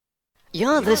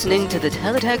You're listening to the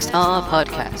Teletext R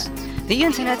podcast, the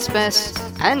internet's best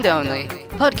and only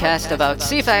podcast about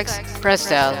CFAX,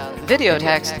 Prestel, video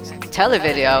text,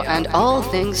 televideo, and all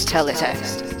things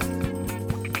teletext.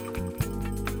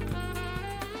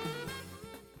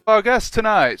 Our guest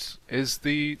tonight is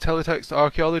the teletext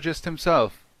archaeologist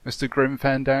himself, Mr. Grim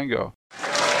Fandango.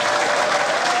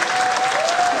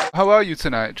 How are you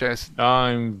tonight, Jason?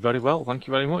 I'm very well, thank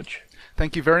you very much.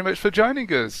 Thank you very much for joining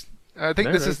us. I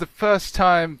think this is the first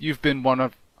time you've been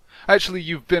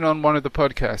you've been on one of the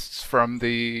podcasts from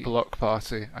the block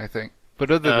party, I think. But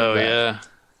other than that... yeah.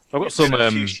 I've got some... a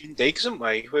few shindigs, haven't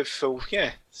we? With Phil,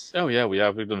 yeah. Oh, yeah, we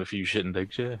have. We've done a few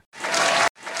shindigs, yeah.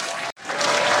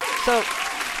 So,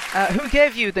 who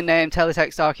gave you the name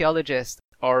Teletext Archaeologist?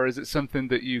 Or is it something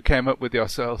that you came up with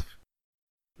yourself?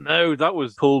 No, that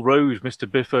was Paul Rose.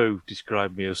 Mr. Biffo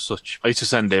described me as such. I used to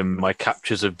send him my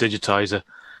captures of Digitizer,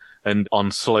 and on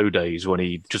slow days when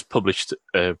he just published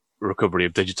a recovery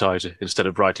of Digitizer instead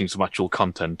of writing some actual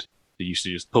content, he used to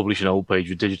just publish an old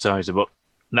page with Digitizer. But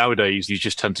nowadays, you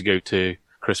just tend to go to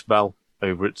Chris Bell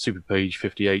over at Superpage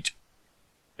 58.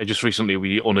 And just recently,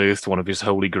 we unearthed one of his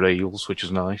holy grails, which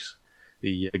was nice.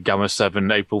 The Gamma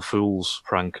 7 April Fool's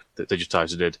prank that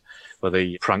Digitizer did, where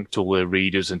they pranked all their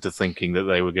readers into thinking that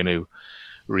they were going to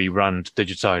rebrand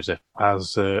Digitizer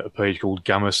as a page called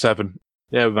Gamma 7.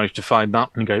 Yeah, we managed to find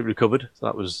that and get it recovered. So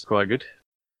that was quite good.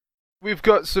 We've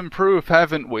got some proof,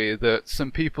 haven't we, that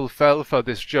some people fell for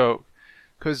this joke?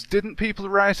 Because didn't people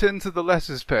write into the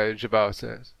letters page about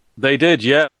it? They did,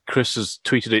 yeah. Chris has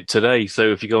tweeted it today,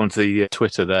 so if you go onto the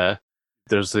Twitter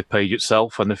there's the page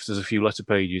itself, and if there's a few letter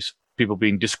pages, people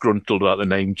being disgruntled about the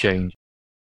name change.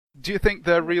 Do you think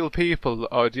they're real people,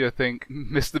 or do you think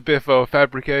Mr. Biffo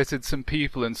fabricated some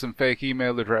people and some fake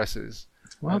email addresses?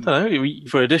 Well, I don't know.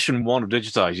 For edition 1 of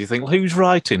Digitize, you think, well, who's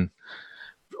writing?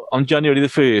 On January the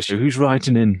 1st, who's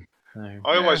writing in? I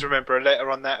always remember a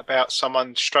letter on that about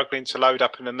someone struggling to load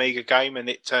up an Amiga game, and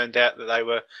it turned out that they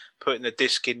were putting a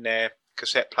disc in their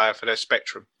cassette player for their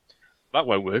Spectrum. That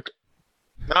won't work.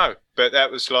 No, but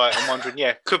that was like, I'm wondering,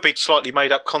 could be slightly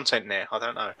made up content there. I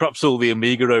don't know. Perhaps all the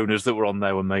Amiga owners that were on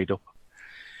there were made up.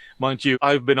 Mind you,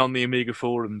 I've been on the Amiga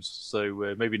forums,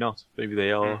 so maybe not. Maybe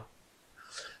they are.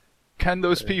 Can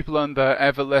those people on there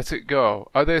ever let it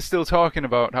go? Are they still talking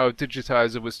about how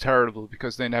Digitizer was terrible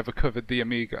because they never covered the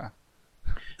Amiga?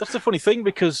 That's the funny thing,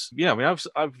 because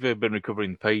I've been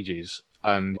recovering pages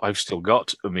and I've still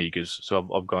got Amigas, so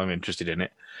I'm interested in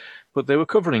it. But they were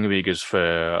covering Amigas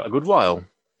for a good while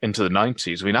into the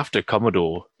 90s. I mean, after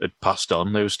Commodore had passed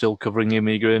on, they were still covering the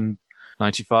Amiga in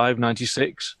 95,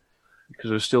 96, because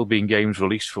there were still being games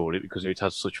released for it because it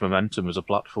had such momentum as a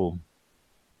platform.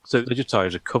 So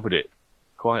Digitizer covered it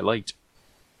quite late.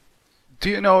 Do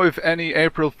you know if any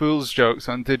April Fool's jokes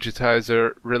on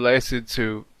Digitizer related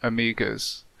to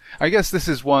Amigas? I guess this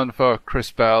is one for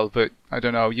Chris Bell, but I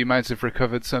don't know, you might have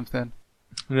recovered something.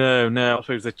 No, I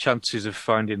suppose the chances of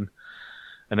finding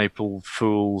an April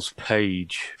Fool's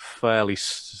page fairly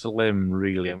slim,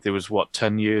 really. There was,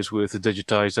 10 years worth of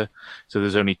Digitizer, so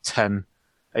there's only 10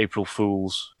 April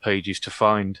Fool's pages to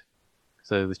find.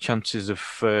 So the chances of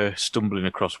stumbling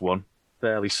across one,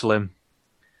 fairly slim.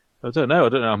 I don't know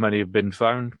how many have been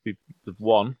found.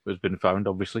 One has been found,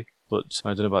 obviously, but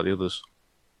I don't know about the others.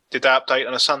 Did they update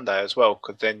on a Sunday as well?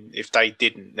 Because then if they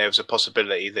didn't, there was a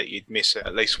possibility that you'd miss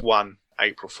at least one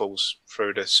April Fool's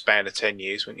through the span of 10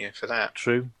 years, wouldn't you, for that?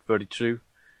 True, very true.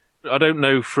 I don't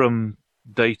know from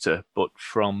data, but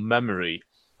from memory,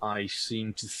 I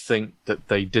seem to think that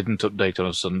they didn't update on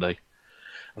a Sunday.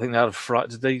 I think they had a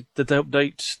Friday. Did they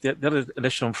update? They had an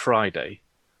edition on Friday.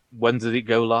 When did it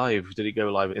go live? Did it go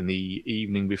live in the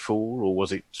evening before, or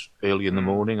was it early in the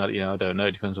morning? I don't know.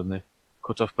 It depends on the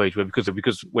cut-off page.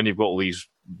 Because when you've got all these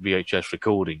VHS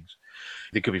recordings,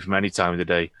 they could be from any time of the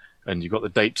day, and you've got the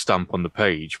date stamp on the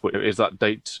page. But is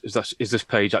this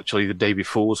page actually the day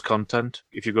before's content?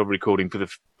 If you've got a recording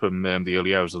from the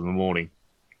early hours of the morning,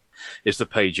 is the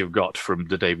page you've got from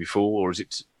the day before, or is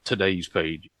it today's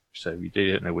page? So we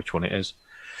don't know which one it is.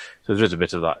 So there is a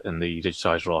bit of that in the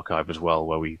Digitizer archive as well,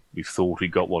 where we thought we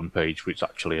got one page, but it's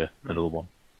actually another one.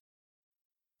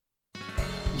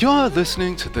 You're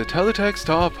listening to the Teletext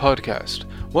R podcast,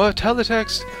 where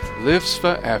teletext lives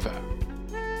forever.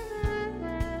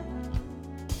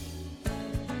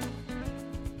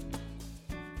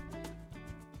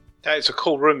 It's a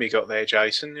cool room you got there,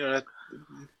 Jason.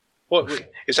 What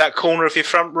is that corner of your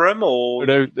front room, or?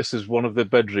 No, this is one of the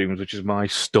bedrooms, which is my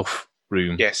stuff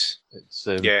room. Yes.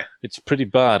 It's pretty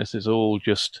bad. This is all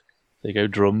just, there go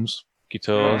drums,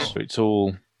 guitars.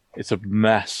 It's a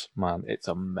mess, man. It's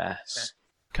a mess.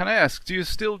 Can I ask, do you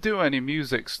still do any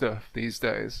music stuff these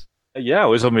days? Yeah, I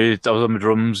was on my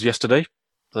drums yesterday.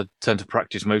 I tend to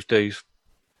practice most days.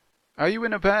 Are you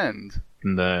in a band?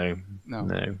 No.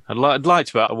 No. I'd like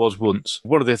to, but I was once.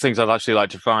 One of the things I'd actually like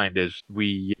to find is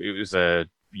it was a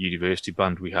university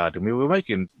band we had, and we were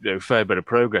making a fair bit of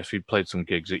progress. We played some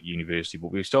gigs at university,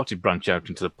 but we started to branch out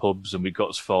into the pubs, and we got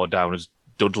as far down as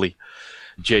Dudley.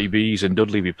 JB's and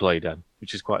Dudley we played at,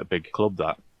 which is quite a big club,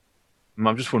 that.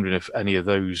 I'm just wondering if any of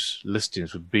those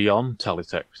listings would be on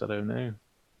Teletext. I don't know.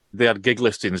 They had gig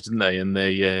listings, didn't they, in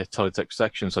the Teletext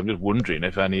section, so I'm just wondering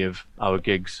if any of our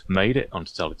gigs made it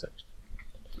onto Teletext.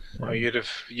 Well,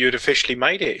 you'd officially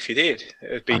made it if you did.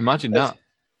 It'd be, Imagine that.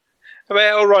 I mean,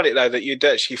 I'll write it though, that you'd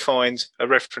actually find a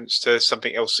reference to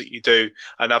something else that you do,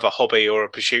 another hobby or a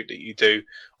pursuit that you do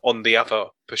on the other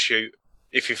pursuit,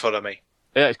 if you follow me.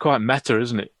 Yeah, it's quite meta,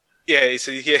 isn't it? Yeah,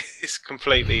 it's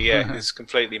completely it's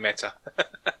completely meta.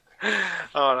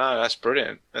 Oh no, that's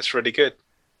brilliant. That's really good.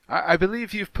 I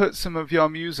believe you've put some of your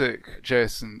music,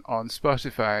 Jason, on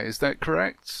Spotify. Is that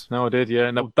correct? No, I did.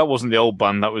 Yeah, no, that wasn't the old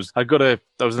band. That was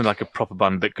in like a proper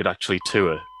band that could actually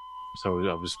tour. So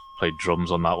I played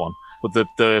drums on that one. But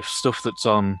the stuff that's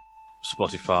on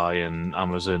Spotify and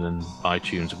Amazon and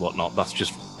iTunes and whatnot, that's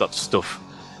stuff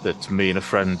that me and a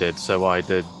friend did. So I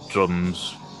did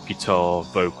drums, guitar,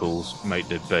 vocals, mate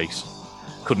did bass.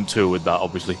 Couldn't tour with that,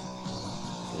 obviously.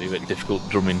 It'd be a bit difficult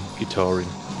drumming, guitaring.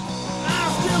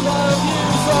 I still love you,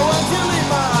 so until in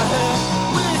my head,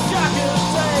 wish I could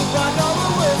take back all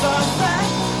the words I said.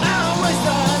 I wish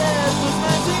that it was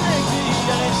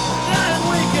 1988, and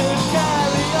we could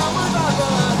carry on without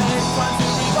the hate, trying to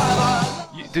revive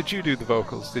our... Did you do the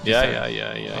vocals? Did you Yeah, say?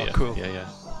 yeah. Oh, cool. Yeah.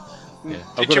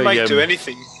 Did your mate do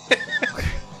anything?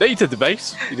 No, he did the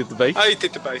bass. He did the bass. Oh, he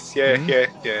did the bass. Yeah,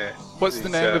 yeah. What's the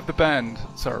name of the band?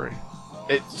 Sorry.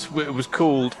 It was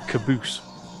called Caboose,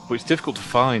 but it's difficult to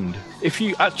find. If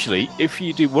you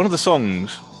do, one of the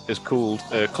songs is called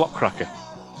Clock Cracker.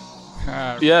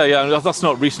 Yeah, that's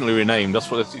not recently renamed. That's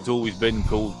what it's always been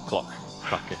called, Clock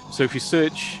Cracker. So if you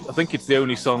search, I think it's the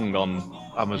only song on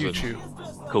Amazon.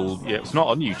 YouTube. Called, it's not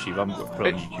on YouTube. I'm going to put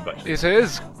it on YouTube actually. It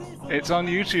is. It's on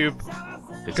YouTube.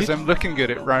 Because I'm looking at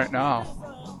it right now.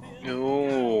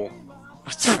 Oh.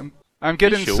 I'm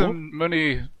getting sure? some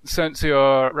money sent to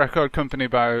your record company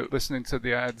by listening to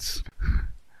the ads.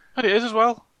 And it is as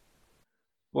well.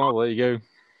 Well, there you go.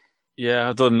 Yeah,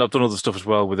 I've done other stuff as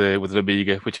well with an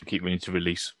Amiga, which I keep meaning to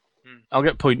release. I'll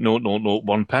get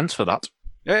 0.0001 pence for that.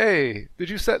 Hey, did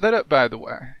you set that up, by the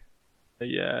way?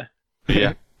 Yeah.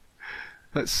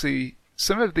 Let's see.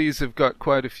 Some of these have got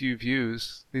quite a few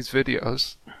views, these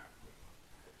videos.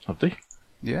 Have they?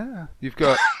 Yeah. You've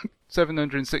got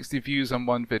 760 views on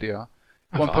one video.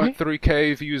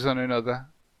 1.3k views on another.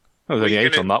 Oh, there's only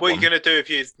 8 on that what one. are you going to do with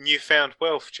your newfound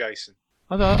wealth, Jason?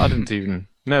 I didn't even...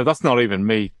 No, that's not even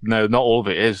me. No, not all of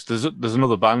it is. There's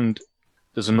another band.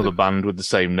 There's another band with the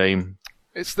same name.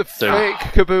 It's the fake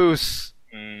Caboose.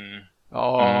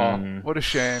 Oh, Mm. what a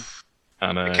shame.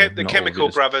 And, The Chemical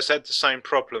Brothers had the same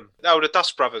problem. Oh, the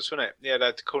Dust Brothers, wasn't it? Yeah, they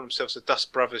had to call themselves the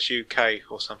Dust Brothers UK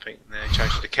or something. And they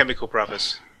changed to the Chemical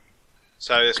Brothers.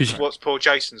 So that's what poor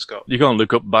Jason's got. You can't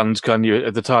look up bands, can you?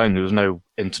 At the time, there was no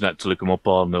internet to look them up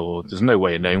on, or there's no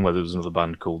way of knowing whether there was another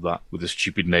band called that with a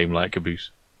stupid name like Caboose.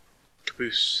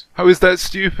 Caboose. How is that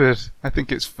stupid? I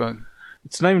think it's fun.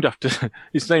 It's named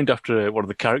after one of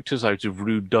the characters out of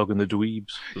Rude Dog and the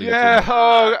Dweebs. Yeah,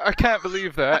 oh, I can't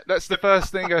believe that. That's the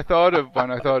first thing I thought of when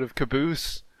I thought of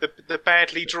Caboose. The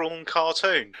badly drawn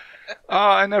cartoon. Oh,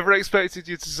 I never expected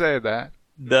you to say that.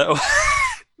 No.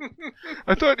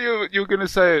 I thought you were going to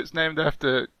say it's named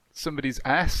after somebody's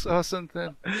ass or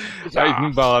something.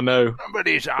 No.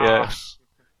 Somebody's Yeah. ass.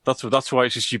 That's why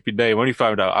it's a stupid name. I only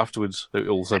found out afterwards that it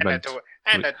also meant.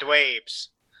 And the dweebs.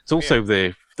 It's also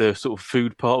the sort of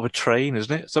food part of a train,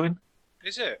 isn't it? Something.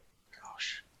 Is it?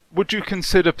 Gosh. Would you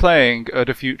consider playing at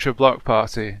a future block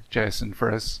party, Jason,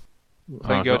 for us?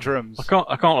 Playing your drums? I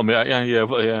can't admit.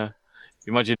 Yeah.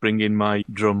 Imagine bringing my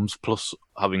drums plus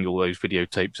having all those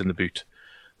videotapes in the boot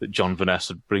that John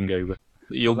Vanessa would bring over.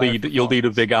 You'll need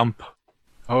a big amp.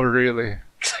 Oh, really?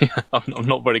 I'm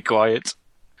not very quiet.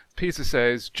 Peter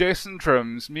says, Jason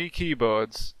drums, me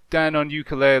keyboards, Dan on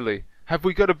ukulele. Have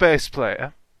we got a bass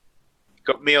player?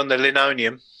 Got me on the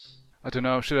linoleum. I don't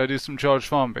know, should I do some George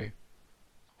Formby?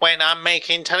 When I'm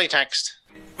making teletext.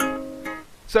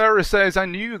 Sarah says, I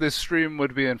knew this stream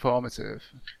would be informative.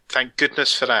 Thank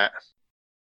goodness for that.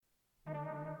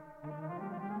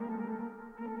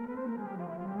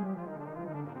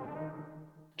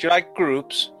 Do you like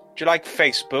groups? Do you like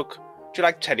Facebook? Do you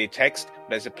like teletext?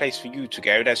 there's a place for you to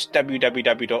go. That's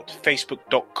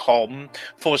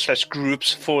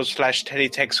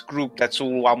www.facebook.com/groups/teletext group. That's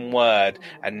all one word.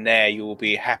 And there you will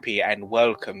be happy and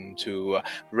welcome to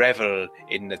revel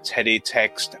in the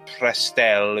teletext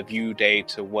Prestel View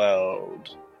Data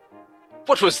world.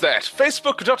 What was that?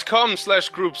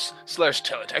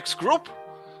 Facebook.com/groups/teletext group?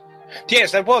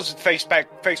 Yes, that was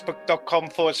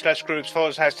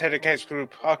Facebook.com/groups/teletext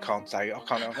group. I can't say. I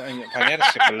had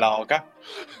a simple lager.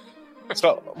 It's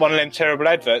got one of them terrible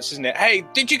adverts, isn't it? Hey,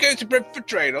 did you go to Brentford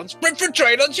Trade-Ons? Brentford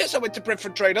Trade-Ons? Yes, I went to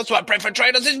Brentford Trade-Ons. Well, Brentford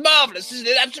Trade-Ons is marvellous, isn't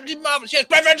it? Absolutely marvellous. Yes,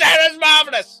 Brentford Trade-Ons is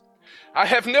marvellous. I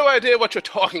have no idea what you're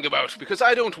talking about, because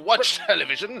I don't watch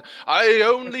television. I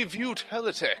only view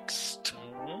teletext.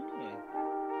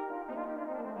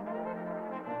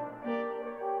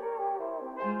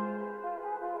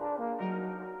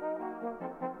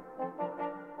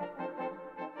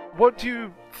 What do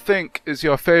you think is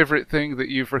your favourite thing that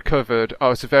you've recovered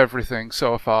out of everything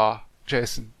so far,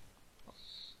 Jason?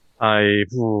 I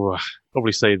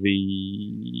probably say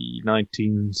the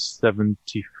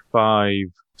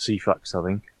 1975 CFAX, I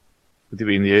think. With it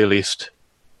being the earliest.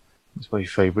 It's my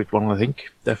favourite one, I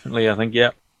think. Definitely, I think,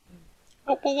 yeah.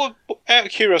 What, out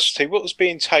of curiosity, what was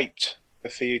being taped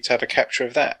for you to have a capture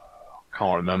of that?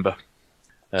 Can't remember.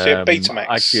 So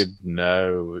Betamax?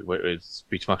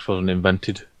 Betamax wasn't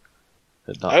invented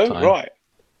at that time. Oh, right.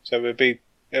 So it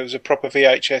was a proper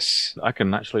VHS. I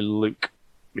can actually look,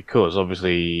 because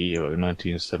obviously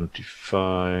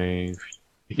 1975.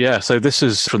 Yeah, so this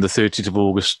is from the 30th of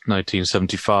August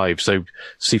 1975. So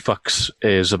CFAX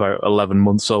is about 11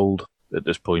 months old at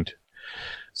this point.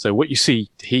 So what you see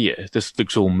here, this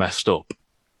looks all messed up.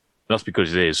 That's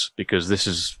because it is, because this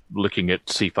is looking at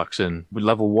CFAX in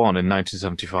level 1 in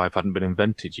 1975 hadn't been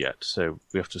invented yet, so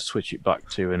we have to switch it back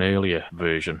to an earlier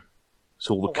version.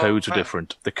 So all the codes are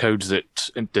different. The codes that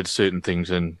did certain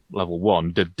things in level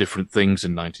 1 did different things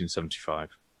in 1975.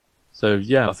 So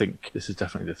yeah, I think this is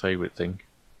definitely the favourite thing.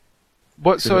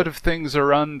 What sort of things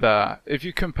are on there? If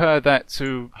you compare that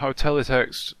to how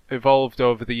teletext evolved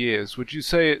over the years, would you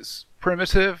say it's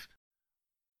primitive?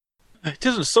 It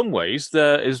is in some ways.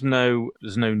 There's no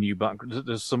new background.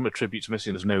 There's some attributes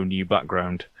missing. There's no new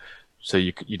background, so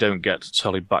you don't get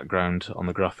solid background on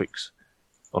the graphics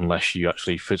unless you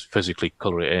actually physically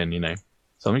colour it in.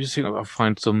 So let me just see if I can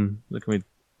find some. Look at me.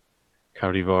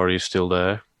 Charivari is still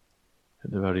there at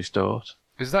the very start.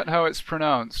 Is that how it's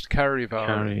pronounced?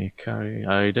 Charivari? Cari.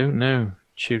 I don't know.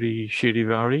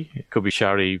 Charivari. It could be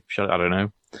Shari. I don't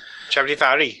know.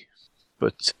 Charivari.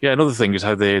 But yeah, another thing is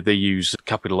how they use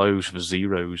capital O's for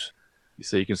zeros.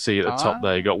 So you can see at the top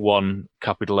there, you got one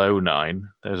capital O9.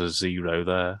 There's a zero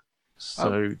there.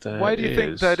 So why do you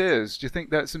think that is? Do you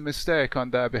think that's a mistake on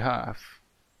their behalf?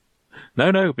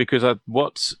 No, because on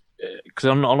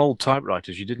old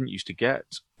typewriters you didn't used to get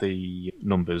the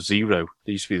number zero.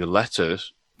 They used to be the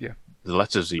letters. Yeah. The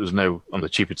letters. There was no on the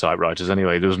cheaper typewriters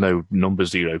anyway. There was no number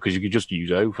zero because you could just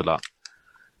use O for that.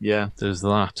 Yeah, there's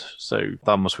that. So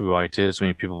that must be why it is. I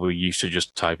mean, people were used to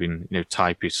just typing,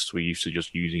 typists were used to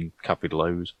just using capital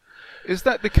O's. Is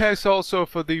that the case also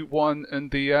for the 1 and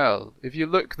the L? If you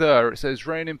look there, it says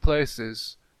rain in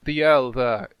places. The L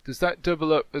there, does that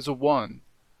double up as a 1?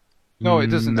 No,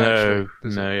 it doesn't actually.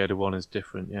 Yeah, the 1 is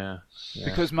different, yeah.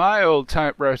 Because my old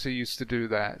typewriter used to do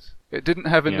that. It didn't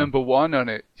have a number 1 on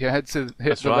it. You had to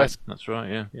hit the left. That's right,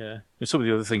 yeah. And some of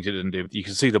the other things it didn't do, you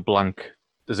can see the blank.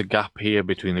 There's a gap here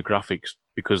between the graphics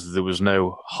because there was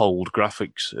no hold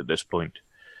graphics at this point.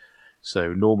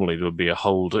 So normally there would be a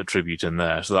hold attribute in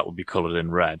there, so that would be coloured in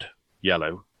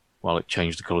yellow, while it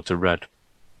changed the colour to red.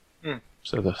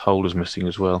 So the hold is missing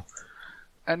as well.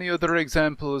 Any other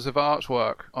examples of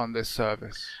artwork on this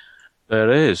service? There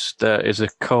is. There is a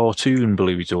cartoon,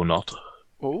 believe it or not.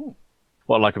 Oh.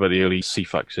 What I like about the early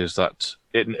CFAX is that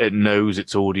it knows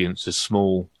its audience is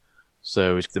small,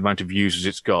 so the amount of users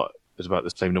it's got is about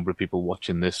the same number of people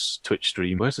watching this Twitch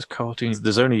stream. Where's this cartoon?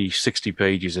 There's only 60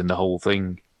 pages in the whole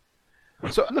thing.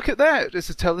 So look at that. It's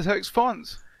a teletext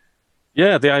font.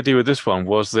 Yeah, the idea with this one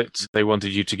was that they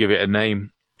wanted you to give it a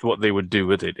name. What they would do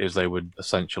with it is they would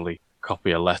essentially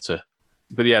copy a letter.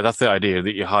 But yeah, that's the idea,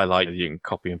 that you highlight it, you can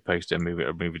copy and paste it and move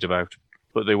it about.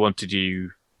 But what they wanted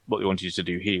you to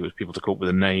do here was people to come up with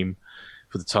a name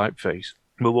for the typeface.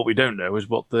 But what we don't know is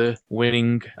what the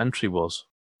winning entry was.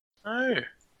 Oh.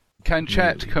 Can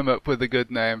chat come up with a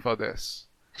good name for this?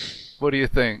 What do you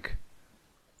think?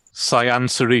 Cyan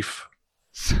Serif.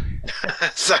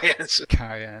 Science.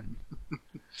 Cayenne.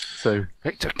 So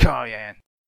Victor Cayenne.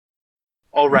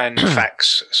 Oran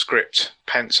fax script.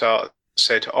 Pansart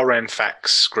said Oran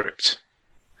fax script.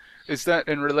 Is that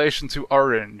in relation to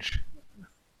orange?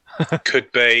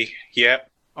 Could be. Yep.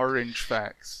 Orange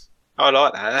facts. I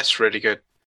like that. That's really good.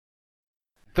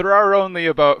 There are only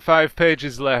about 5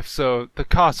 pages left, so the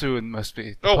cartoon must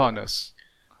be upon us.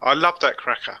 I love that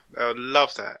cracker. I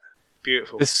love that.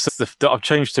 Beautiful. I've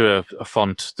changed to a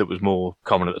font that was more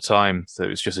common at the time. So it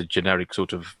was just a generic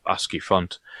sort of ASCII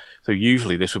font. So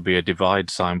usually this would be a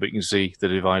divide sign, but you can see the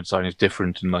divide sign is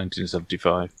different in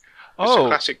 1975. It's a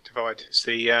classic divide. It's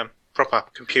the proper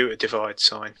computer divide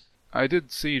sign. I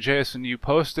did see, Jason, you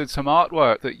posted some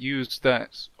artwork that used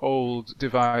that old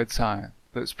divide sign.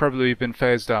 That's probably been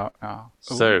phased out now.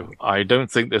 So, I don't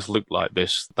think this looked like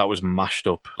this. That was mashed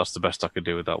up. That's the best I could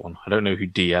do with that one. I don't know who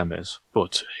DM is,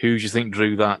 but who do you think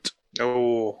drew that?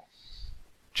 Oh.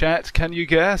 Chat, can you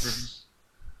guess?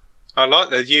 I like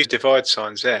the used divide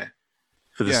signs there.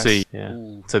 For the C, yeah.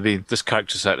 Ooh. So this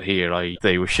character set here,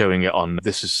 they were showing it on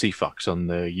This Is CFAX on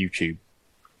the YouTube.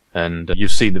 And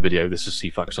you've seen the video, This Is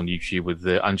CFAX on YouTube with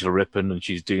Angela Rippon, and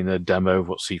she's doing a demo of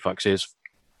what CFAX is.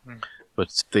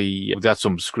 But they had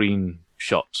some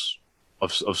screenshots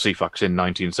of CFAX in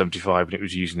 1975, and it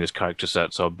was using this character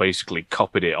set, so I basically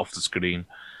copied it off the screen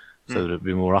so that it would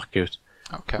be more accurate.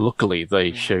 Okay. Luckily,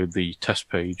 they showed the test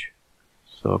page,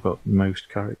 so I've got most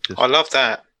characters. I love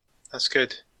that. That's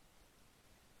good.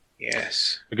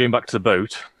 Yes. We're going back to the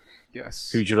boat.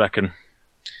 Yes. Who do you reckon?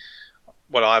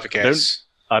 Well, I have a guess.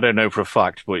 I don't know for a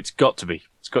fact, but it's got to be.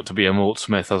 It's got to be a Mort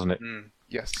Smith, hasn't it?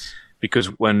 Yes. Because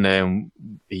when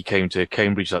he came to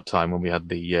Cambridge that time, when we had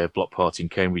the block party in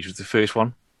Cambridge, was the first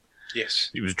one.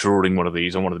 Yes. He was drawing one of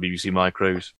these on one of the BBC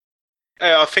micros.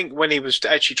 I think when he was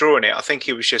actually drawing it, I think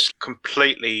he was just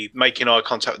completely making eye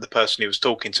contact with the person he was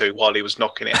talking to while he was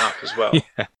knocking it up as well.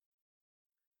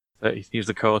 Yeah. Here's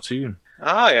the cartoon.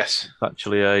 Ah, yes. It's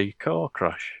actually a car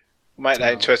crash. We'll make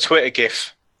that into a Twitter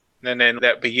GIF. And then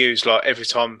that'll be used like every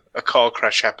time a car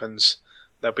crash happens.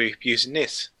 They'll be using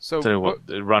this. So I don't know what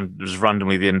it was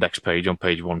randomly the index page on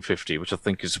page 150, which I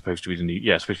think is supposed to be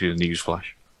supposed to be the news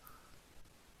flash.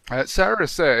 Sarah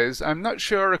says, I'm not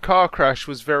sure a car crash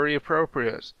was very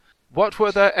appropriate. What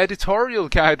were their editorial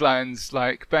guidelines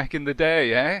like back in the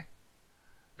day, eh?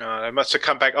 No, they must have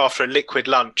come back after a liquid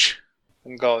lunch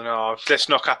and gone, let's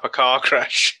knock up a car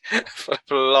crash. For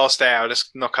the last hour, let's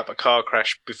knock up a car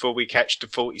crash before we catch the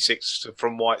 46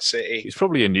 from White City. It's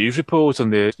probably a news report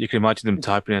on there. You can imagine them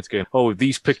typing it going, oh,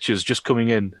 these pictures just coming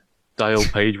in. Dial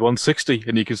page 160,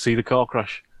 and you can see the car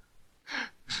crash.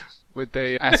 With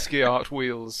the ASCII art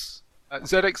wheels.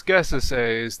 ZX Guesser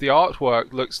says, the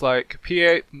artwork looks like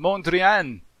Piet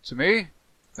Mondrian to me.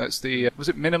 That's the, was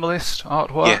it minimalist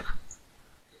artwork? Yeah.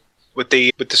 With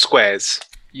the squares.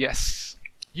 Yes.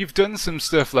 You've done some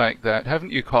stuff like that,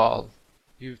 haven't you, Carl?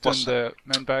 You've done the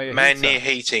Man Near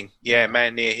Heating. Yeah,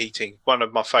 Man Near Heating. One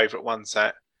of my favourite ones,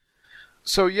 that.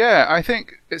 So, yeah, I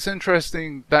think it's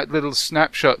interesting that little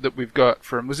snapshot that we've got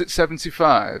from, was it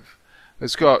 75?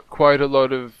 It's got quite a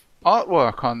lot of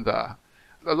artwork on there.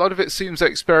 A lot of it seems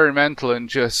experimental and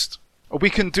just, we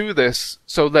can do this,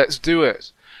 so let's do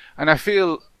it. And I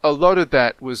feel a lot of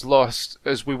that was lost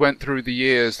as we went through the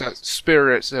years, that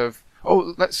spirit of,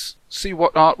 let's see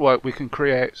what artwork we can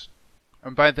create.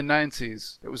 And by the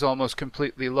 90s, it was almost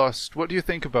completely lost. What do you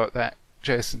think about that,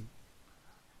 Jason?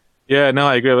 Yeah, no,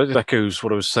 I agree. It echoes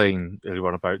what I was saying earlier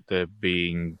on about there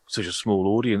being such a small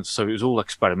audience. So it was all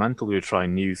experimental. We were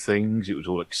trying new things. It was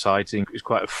all exciting. It was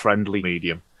quite a friendly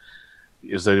medium,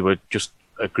 as though they were just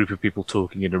a group of people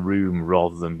talking in a room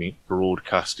rather than being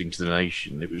broadcasting to the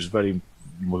nation. It was very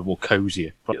more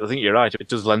cozier. But I think you're right. It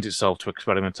does lend itself to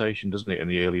experimentation, doesn't it, in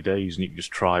the early days, and you can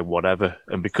just try whatever.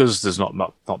 And because there's not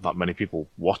that many people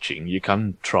watching, you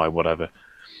can try whatever.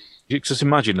 Just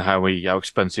imagine how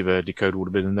expensive a decoder would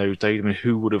have been in those days. I mean,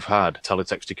 who would have had a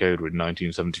teletext decoder in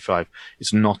 1975?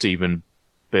 It's not even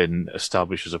been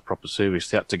established as a proper service.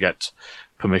 They had to get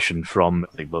permission from,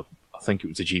 I think it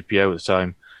was the GPO at the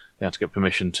time. They had to get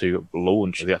permission to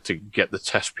launch. They had to get the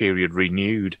test period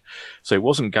renewed. So it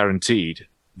wasn't guaranteed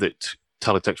that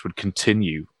teletext would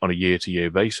continue on a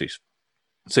year-to-year basis.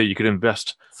 So you could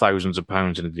invest thousands of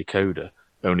pounds in a decoder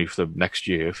only for the next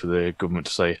year for the government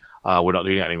to say, we're not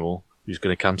doing it anymore. We're just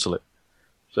going to cancel it.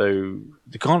 So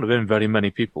there can't have been very many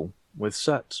people with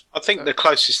sets. I think the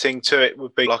closest thing to it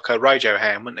would be like a radio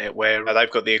ham, wouldn't it? Where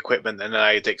they've got the equipment and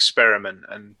they'd experiment,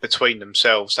 and between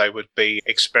themselves they would be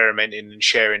experimenting and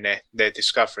sharing their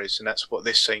discoveries. And that's what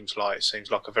this seems like. It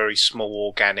seems like a very small,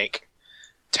 organic,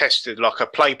 tested, like a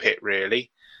play pit,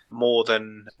 really. More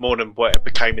than what it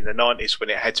became in the 90s, when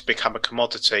it had to become a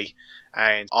commodity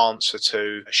and answer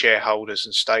to shareholders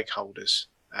and stakeholders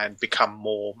and become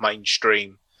more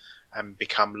mainstream and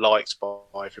become liked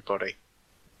by everybody.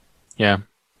 Yeah.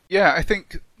 Yeah, I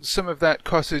think some of that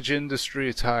cottage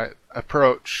industry type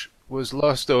approach was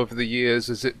lost over the years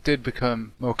as it did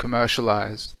become more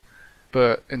commercialized.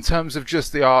 But in terms of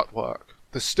just the artwork,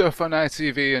 the stuff on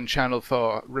ITV and Channel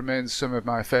 4 remains some of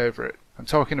my favourite. I'm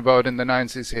talking about in the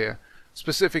 90s here,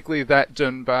 specifically that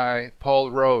done by Paul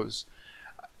Rose.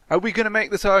 Are we going to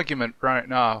make this argument right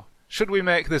now? Should we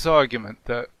make this argument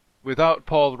that without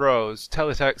Paul Rose,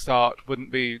 teletext art wouldn't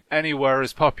be anywhere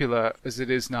as popular as it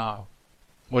is now?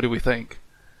 What do we think?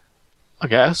 I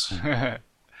guess. I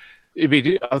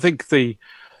think the...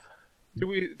 Do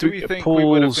we think we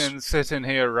would have been sitting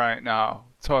here right now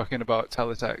talking about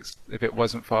teletext if it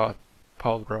wasn't for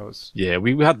Paul Rose? Yeah,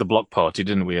 we had the block party,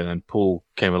 didn't we? And then Paul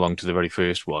came along to the very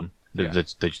first one, the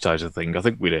digitizer thing. I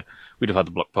think we'd have had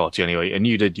the block party anyway. And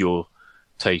you did your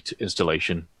Tate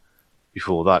installation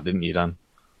before that, didn't you, Dan?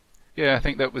 Yeah, I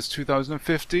think that was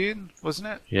 2015, wasn't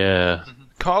it? Yeah.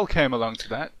 Carl came along to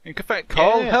that. In fact,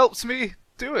 Carl helped me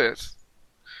do it.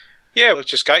 Yeah, it was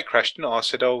just gate crashed, didn't I? I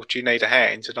said, "Oh, do you need a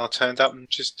hand?" And I turned up and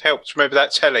just helped. Remember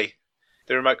that telly?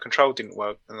 The remote control didn't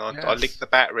work, and I licked the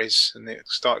batteries, and it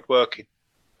started working.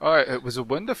 Oh, it was a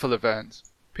wonderful event.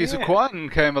 Peter Kwan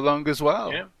came along as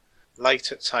well. Yeah,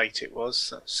 late at Tate it was.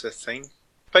 That's the thing.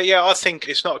 But yeah, I think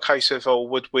it's not a case of,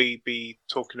 would we be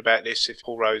talking about this if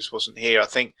Paul Rose wasn't here? I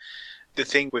think the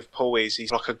thing with Paul is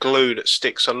he's like a glue that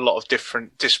sticks a lot of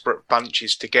different disparate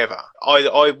bunches together.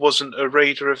 I wasn't a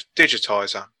reader of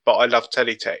Digitizer, but I love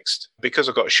teletext. Because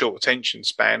I've got a short attention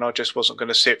span, I just wasn't going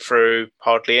to sit through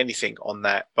hardly anything on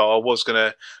that, but I was going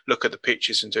to look at the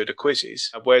pictures and do the quizzes.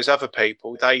 Whereas other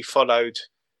people, they followed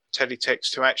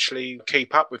teletext to actually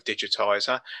keep up with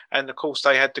Digitizer, and of course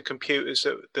they had the computers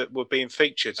that were being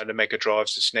featured, and the Mega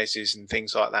Drives, the SNESes and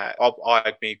things like that. I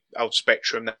had my old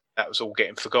Spectrum, that was all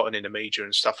getting forgotten in the media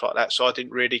and stuff like that, so I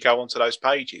didn't really go onto those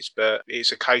pages. But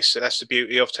it's a case that's the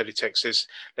beauty of teletext.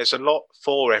 There's a lot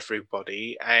for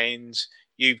everybody, and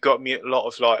you've got a lot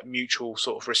of like mutual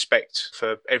sort of respect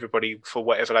for everybody for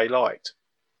whatever they liked.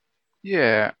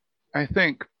 Yeah, I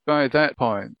think by that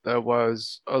point, there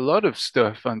was a lot of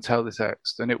stuff on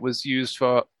teletext, and it was used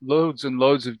for loads and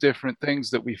loads of different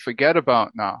things that we forget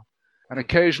about now. And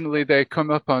occasionally they come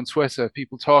up on Twitter,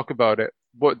 people talk about it,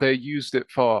 what they used it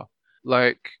for.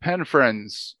 Like Pen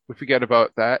Friends, we forget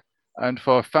about that. And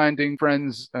for finding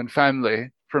friends and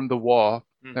family from the war,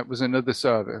 that was another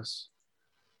service.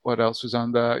 What else was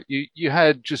on there? You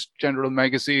had just general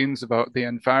magazines about the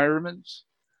environment.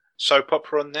 Soap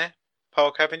opera on there.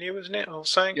 Park Avenue, wasn't it? I was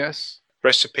saying. Yes.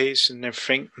 Recipes and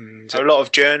everything. And a lot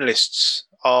of journalists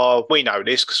we know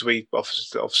this because we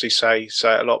obviously say it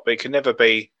a lot, but it can never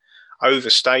be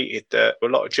overstated that a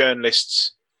lot of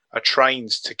journalists are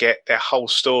trained to get their whole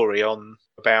story on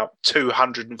about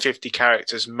 250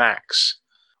 characters max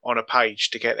on a page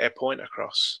to get their point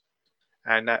across.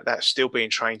 And that's still being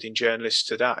trained in journalists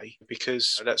today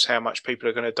because that's how much people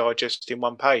are going to digest in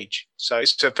one page. So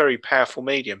it's a very powerful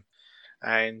medium.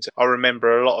 And I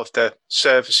remember a lot of the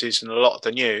services and a lot of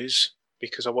the news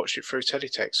because I watched it through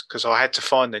teletext because I had to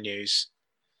find the news.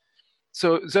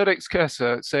 So ZX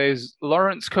Kessa says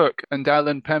Lawrence Cook and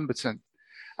Alan Pemberton.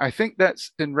 I think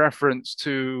that's in reference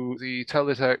to the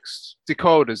teletext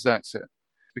decoders, that's it.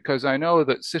 Because I know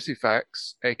that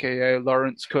CityFax, aka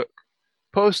Lawrence Cook,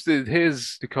 posted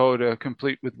his decoder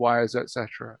complete with wires,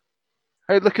 etc.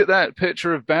 Hey, look at that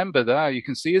picture of Bamba there. You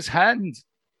can see his hand.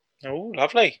 Oh,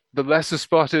 lovely. The lesser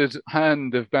spotted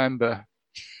hand of Bamba.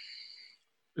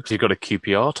 Looks like he's got a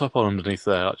QPR top on underneath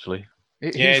there, actually.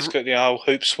 He's got the old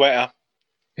hoop sweater.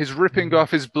 He's ripping off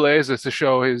his blazer to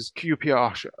show his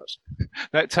QPR shirt.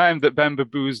 That time that Bamba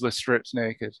Boozler stripped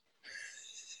naked.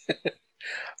 I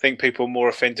think people are more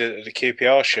offended at the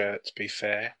QPR shirt, to be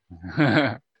fair.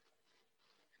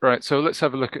 Right, so let's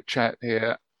have a look at chat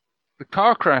here. The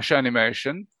car crash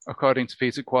animation, according to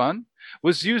Peter Kwan,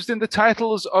 was used in the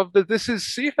titles of the This Is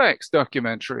CFX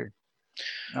documentary.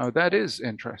 Now, that is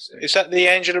interesting. Is that the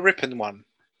Angela Rippon one?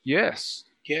 Yes.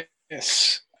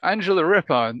 Yes. Angela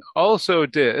Rippon also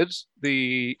did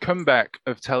the comeback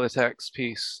of teletext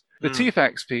piece, the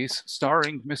TFAX piece,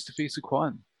 starring Mr. Peter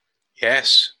Kwan.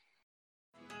 Yes.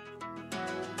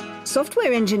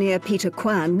 Software engineer Peter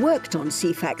Kwan worked on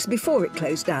CFAX before it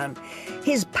closed down.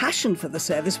 His passion for the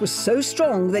service was so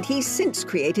strong that he's since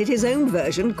created his own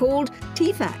version called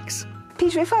TFAX.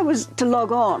 Peter, if I was to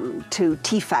log on to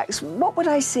TFAX, what would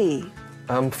I see?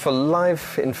 For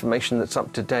live information that's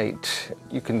up to date,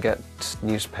 you can get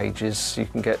news pages, you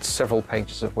can get several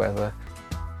pages of weather.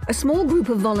 A small group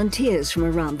of volunteers from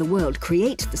around the world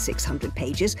create the 600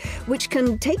 pages, which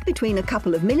can take between a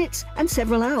couple of minutes and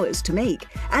several hours to make,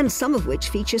 and some of which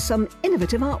feature some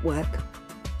innovative artwork.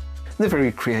 They're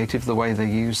very creative the way they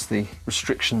use the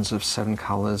restrictions of 7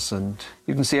 colours, and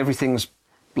you can see everything's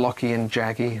blocky and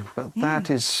jaggy, but that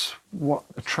is what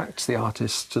attracts the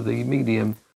artist to the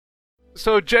medium.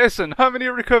 So, Jason, how many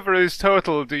recoveries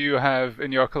total do you have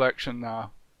in your collection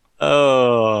now?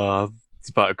 Oh, it's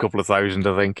about a couple of thousand,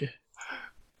 I think.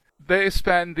 They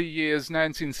span the years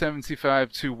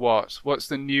 1975 to what? What's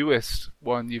the newest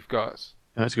one you've got?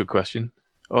 That's a good question.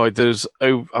 Oh, I've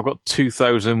got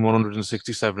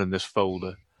 2,167 in this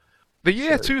folder. The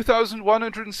year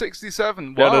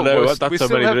 2167. Yeah, Wow, no, we that's still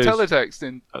how many have there is. teletext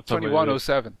in That's how many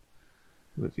 2107.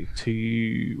 Let's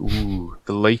see,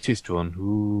 the latest one.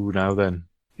 Ooh, now then.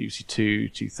 BBC 2,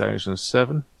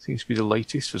 2007. Seems to be the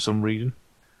latest for some reason.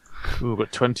 Ooh, we've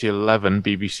got 2011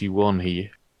 BBC One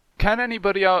here. Can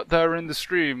anybody out there in the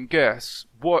stream guess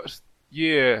what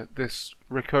year this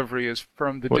recovery is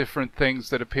from the What? different things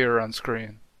that appear on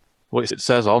screen? What it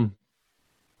says on.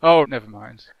 Oh, never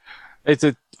mind. It's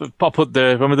a pop up the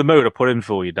remember the mode I put in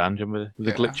for you, Dan. Remember the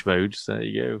Yeah. glitch modes? There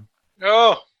you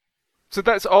Oh, So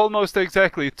that's almost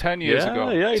exactly 10 go. years ago.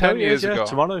 Yeah, 10 years yeah, ago.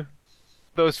 tomorrow.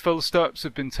 Those full stops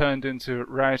have been turned into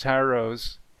right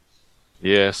arrows.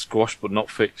 Yeah, squashed but not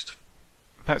fixed.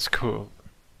 That's cool.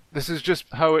 This is just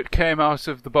how it came out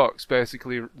of the box,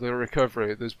 basically, the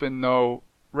recovery. There's been no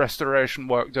restoration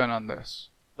work done on this.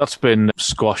 That's been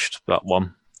squashed, that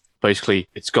one. Basically,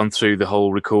 it's gone through the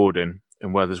whole recording,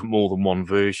 and where there's more than one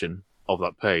version of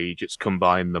that page, it's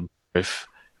combined them. If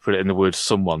put it in the word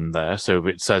someone there, so if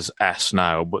it says S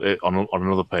now, but on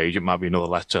another page, it might be another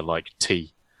letter like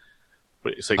T.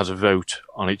 But it has a vote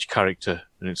on each character,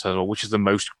 and it says, well, which is the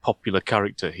most popular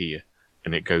character here?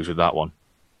 And it goes with that one.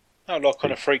 oh, like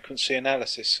on a frequency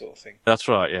analysis sort of thing. That's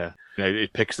right, yeah.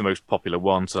 It picks the most popular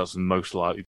one, so that's the most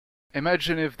likely.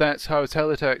 Imagine if that's how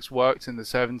teletext worked in the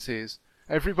 70s.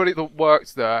 Everybody that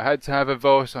worked there had to have a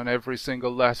vote on every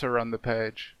single letter on the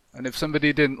page. And if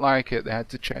somebody didn't like it, they had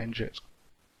to change it.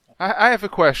 I have a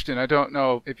question. I don't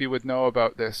know if you would know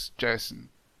about this, Jason.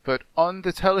 But on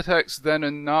the Teletext Then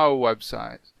and Now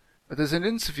website, there's an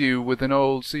interview with an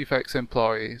old CFX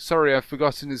employee. Sorry, I've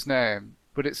forgotten his name.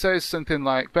 But it says something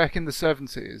like, back in the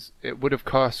 70s, it would have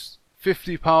cost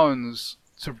 £50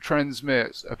 to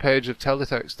transmit a page of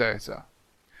teletext data.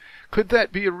 Could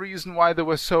that be a reason why there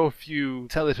were so few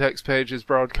teletext pages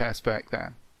broadcast back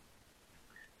then?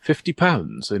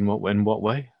 £50? In what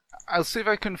way? I'll see if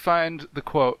I can find the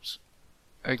quote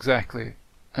exactly.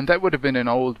 And that would have been in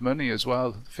old money as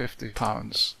well,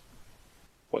 £50.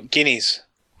 What, guineas?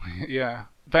 Yeah.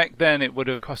 Back then it would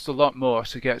have cost a lot more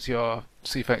to get your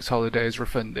CFX holidays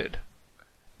refunded.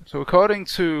 So according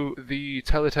to the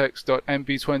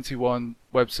teletext.mb21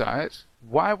 website,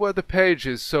 why were the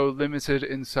pages so limited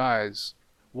in size?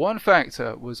 One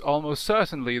factor was almost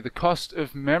certainly the cost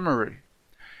of memory.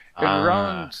 In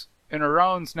around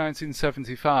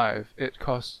 1975, it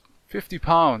cost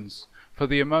 £50 for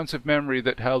the amount of memory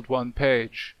that held one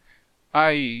page,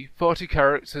 i.e. 40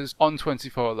 characters on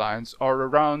 24 lines, or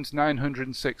around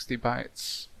 960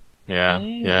 bytes. Yeah,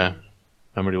 yeah.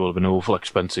 Memory would have been awful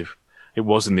expensive. It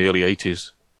was in the early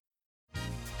 80s.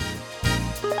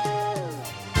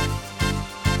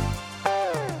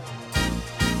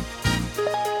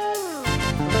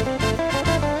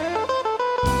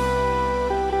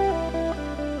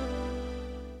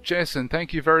 Jason,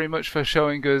 thank you very much for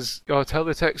showing us your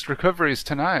teletext recoveries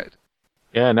tonight.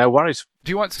 Yeah, no worries. Do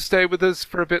you want to stay with us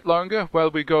for a bit longer while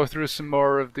we go through some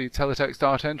more of the teletext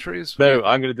art entries? No,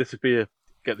 I'm going to disappear,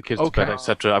 get the kids to Okay. bed,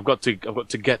 etc. I've got to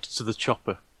get to the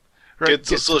chopper. Right, Get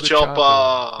to the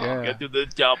chopper. Yeah. Get to the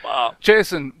chopper.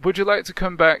 Jason, would you like to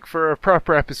come back for a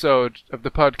proper episode of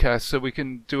the podcast so we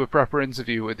can do a proper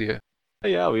interview with you?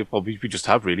 Yeah, we just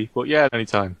have really, but yeah,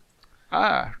 anytime.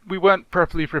 We weren't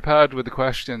properly prepared with the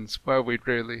questions, were we,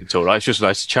 really? It's all right. It's just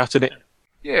nice to chat, isn't it?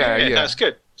 Yeah. That's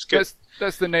good. It's good.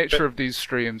 That's the nature of these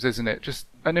streams, isn't it? Just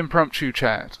an impromptu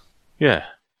chat. Yeah.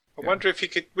 I wonder if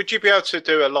would you be able to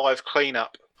do a live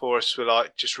cleanup for us? With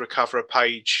like just recover a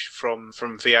page from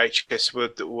VHS?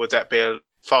 Would that be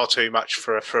far too much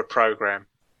for a program?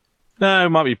 No, it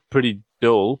might be pretty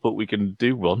dull, but we can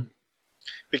do one.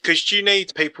 Because do you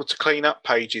need people to clean up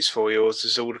pages for you, or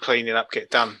does all the cleaning up get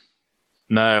done?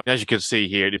 No, as you can see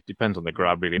here, it depends on the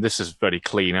grab really. This is very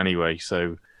clean anyway,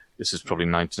 so this is probably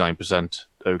 99%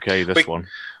 okay, this one.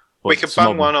 But We could some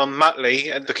bung of one on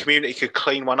Muttley, and the community could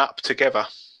clean one up together.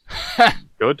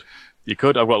 Good. You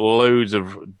could. I've got loads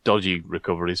of dodgy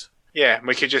recoveries. Yeah, and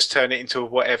we could just turn it into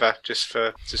whatever, just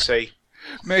to see.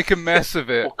 Make a mess of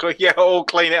it. Or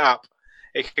clean it up.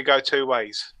 It could go two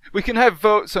ways. We can have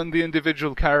votes on the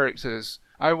individual characters.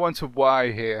 I want a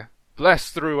Y here. Bless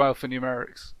through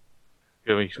alphanumerics.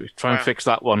 We try and fix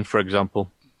that one, for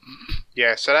example.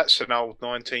 Yeah, so that's an old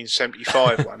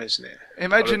 1975 one, isn't it?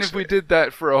 Imagine if we did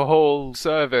that for a whole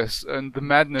service and the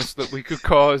madness that we could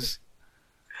cause.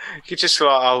 You just like,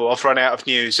 oh, I've run out of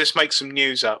news. Let's make some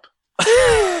news up.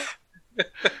 The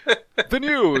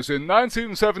news in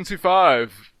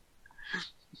 1975.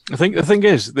 I think the thing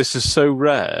is, this is so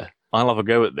rare. I'll have a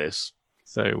go at this.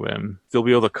 So there'll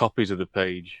be other copies of the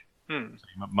page. So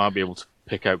you might be able to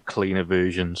pick out cleaner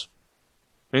versions.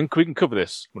 We can cover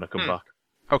this when I come back.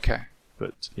 Okay.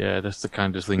 But yeah, that's the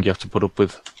kind of thing you have to put up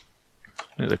with.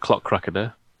 The clock cracker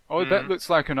there. Oh, that looks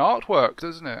like an artwork,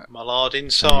 doesn't it? Mallard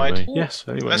inside. Anyway, yes,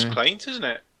 anyway. That's yeah. quaint, isn't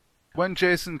it? When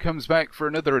Jason comes back for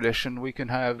another edition, we can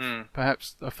have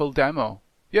perhaps a full demo.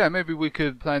 Yeah, maybe we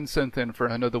could plan something for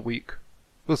another week.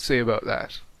 We'll see about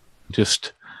that.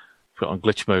 Just put it on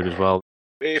glitch mode as well.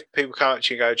 If people come up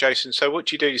to you and go, Jason, so what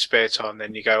do you do in your spare time?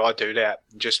 Then you go, I do that.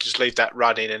 And just leave that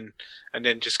running and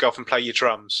then just go off and play your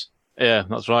drums. Yeah,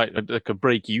 that's right. I could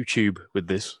break YouTube with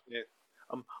this. Yeah.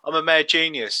 I'm a mad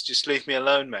genius. Just leave me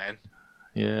alone, man.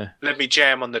 Yeah. Let me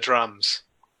jam on the drums.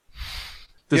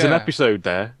 There's an episode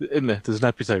there, isn't there? There's an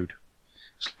episode.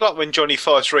 It's like when Johnny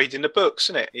Five's reading the books,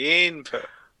 isn't it? The input.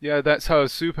 Yeah, that's how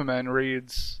Superman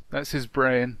reads. That's his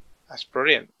brain. That's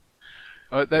brilliant.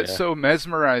 That's so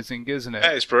mesmerizing, isn't it?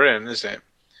 That is brilliant, isn't it?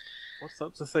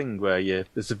 What's the thing where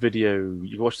there's a video,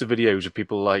 you watch the videos of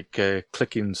people like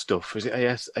clicking stuff. Is it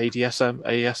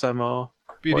ASMR?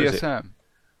 BDSM.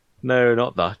 No,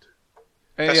 not that.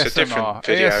 That's a different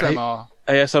video.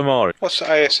 ASMR. What's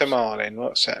ASMR then?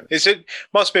 What's that? Is it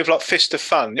must be like Fist of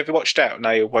Fun? You ever watched that? And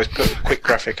they always put a quick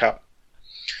graphic up.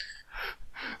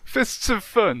 Fists of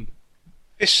Fun.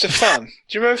 Fists of Fun. Do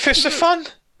you remember Fists of Fun?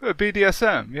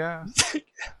 BDSM, yeah.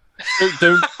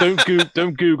 Don't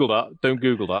Google that. Don't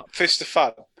Google that. Fist of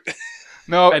Fun.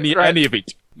 No, any of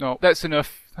it. No, that's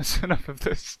enough. That's enough of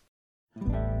this.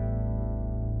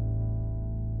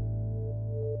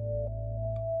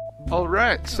 All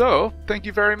right, so thank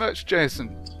you very much,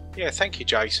 Jason. Yeah, thank you,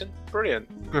 Jason.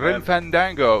 Brilliant. Grim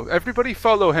Fandango. Everybody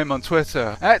follow him on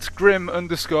Twitter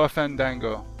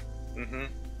 @Grim_Fandango.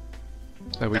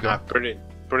 There we go.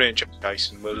 Brilliant,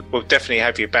 Jason. We'll definitely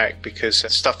have you back because the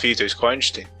stuff you do is quite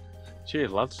interesting.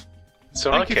 Cheers, lads.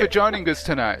 Thank you for joining us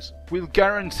tonight. We'll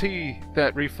guarantee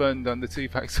that refund on the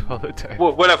T-Fax holiday.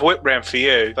 We'll have a whip round for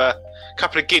you, but a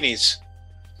couple of guineas.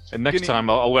 And next time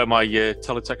I'll wear my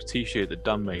Teletext T-shirt that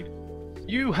Dan made.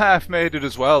 You half made it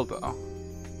as well, though.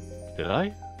 Did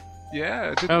I?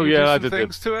 Yeah. Didn't oh you yeah, do I some did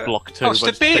things to it. Block Oh, it's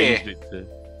the beer.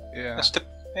 Yeah. It's the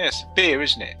beer,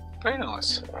 isn't it? Very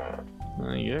nice.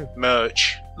 There you go.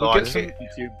 Merch. We'll Like get some- it.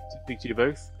 Speak to you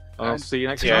both. I'll see you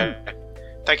next Yeah. time.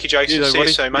 Thank you, Jason. Cheers, See you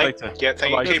everybody. soon, mate. Later. Yeah,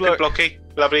 thank Bye-bye. you. Keep Good it luck. blocky.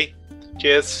 Lovely.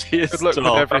 Cheers. Cheers. Good luck with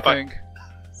Ta-ra. everything.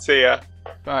 See ya.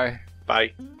 Bye.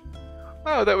 Bye.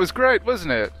 Oh, that was great,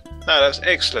 wasn't it? No, that's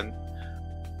excellent.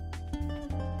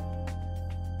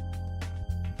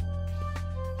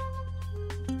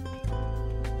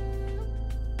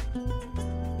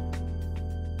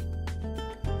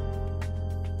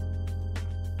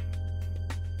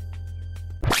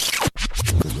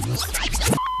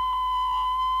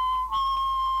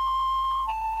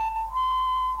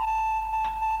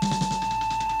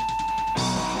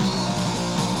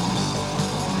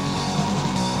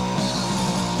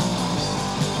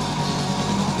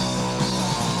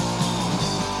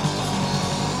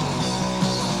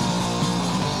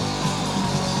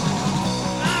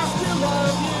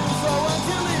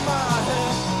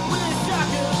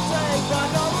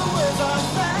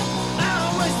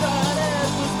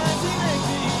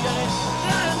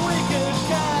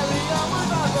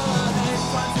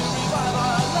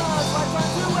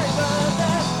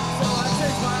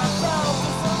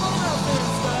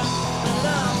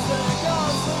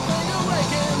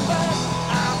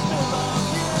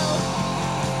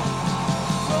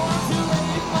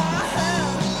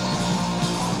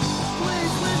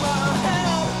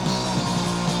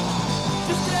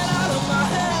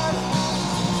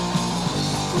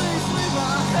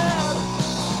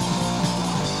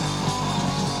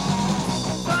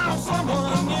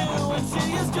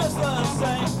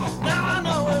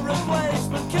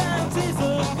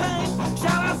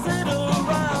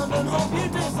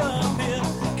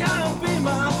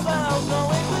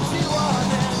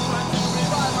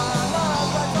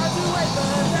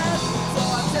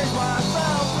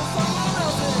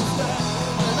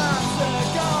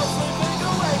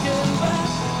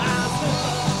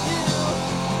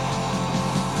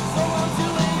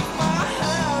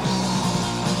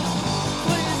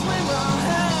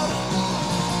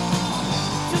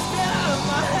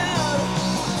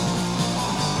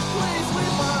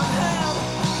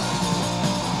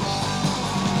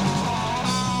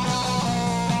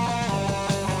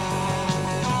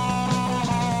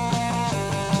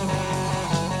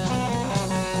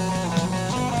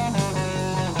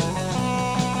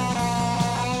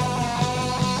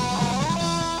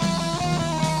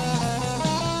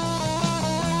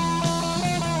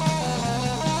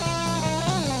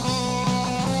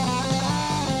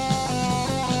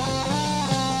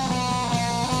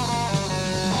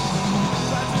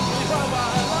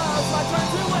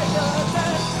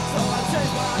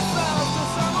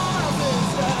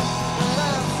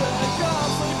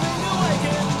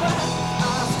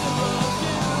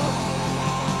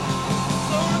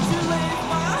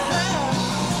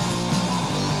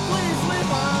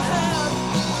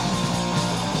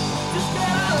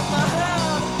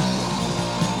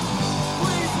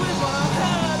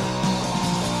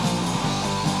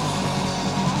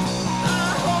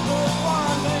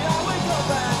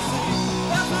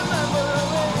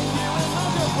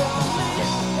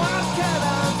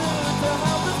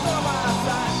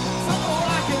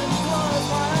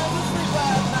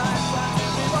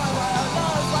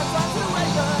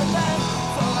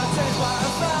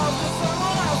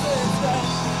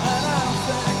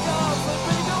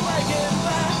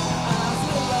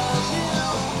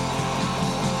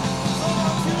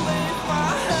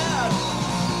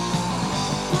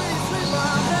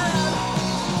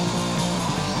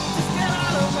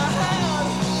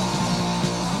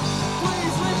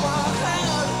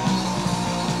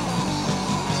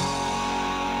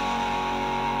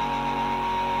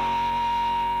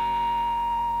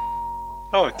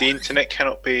 Oh, the internet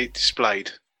cannot be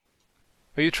displayed.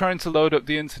 Are you trying to load up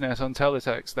the internet on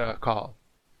teletext there, Carl?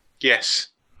 Yes.